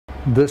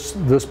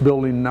This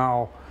building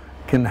now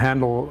can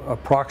handle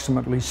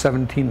approximately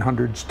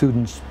 1,700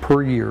 students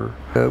per year.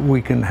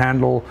 We can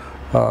handle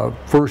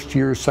first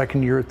year,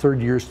 second year,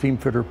 third year steam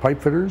fitter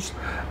pipe fitters,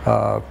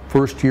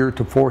 first year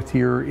to fourth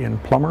year in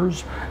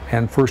plumbers,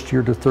 and first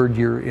year to third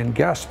year in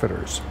gas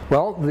fitters.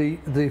 Well,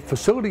 the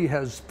facility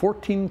has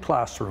 14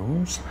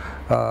 classrooms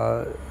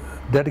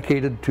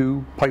dedicated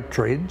to pipe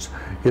trades.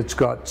 It's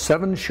got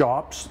 7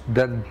 shops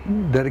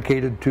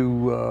dedicated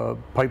to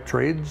pipe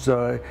trades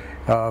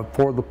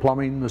for the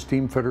plumbing, the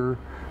steam fitter,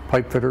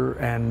 pipe fitter,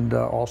 and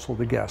also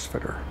the gas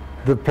fitter.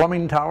 The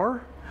plumbing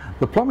tower.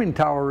 The plumbing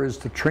tower is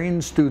to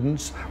train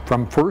students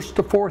from first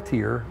to fourth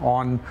year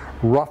on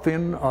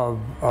rough-in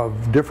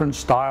of different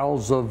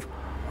styles of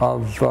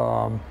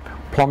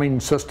plumbing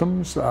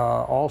systems,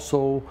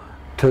 also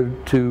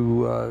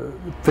to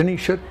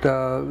finish it,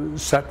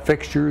 set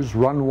fixtures,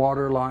 run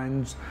water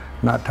lines,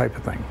 and that type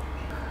of thing.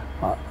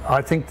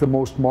 I think the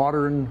most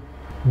modern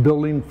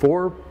building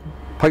for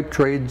pipe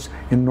trades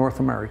in North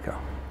America.